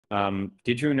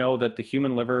Did you know that the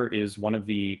human liver is one of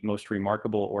the most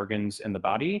remarkable organs in the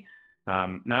body?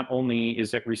 Not only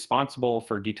is it responsible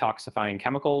for detoxifying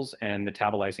chemicals and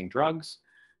metabolizing drugs,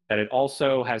 that it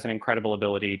also has an incredible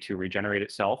ability to regenerate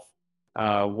itself.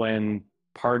 When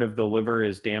part of the liver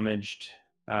is damaged,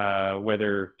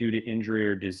 whether due to injury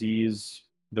or disease,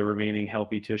 the remaining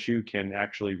healthy tissue can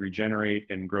actually regenerate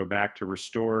and grow back to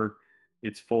restore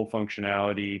its full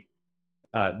functionality.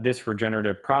 This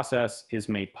regenerative process is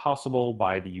made possible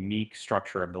by the unique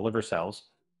structure of the liver cells,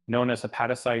 known as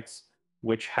hepatocytes,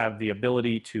 which have the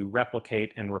ability to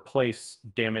replicate and replace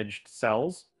damaged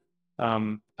cells.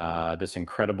 This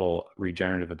incredible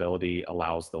regenerative ability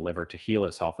allows the liver to heal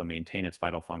itself and maintain its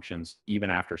vital functions even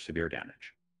after severe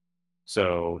damage.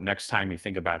 So next time you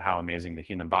think about how amazing the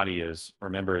human body is,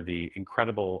 remember the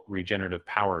incredible regenerative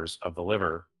powers of the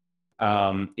liver.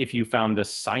 If you found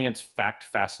this science fact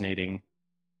fascinating,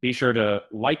 be sure to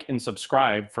like and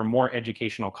subscribe for more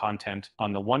educational content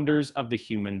on the wonders of the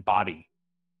human body.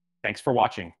 Thanks for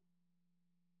watching.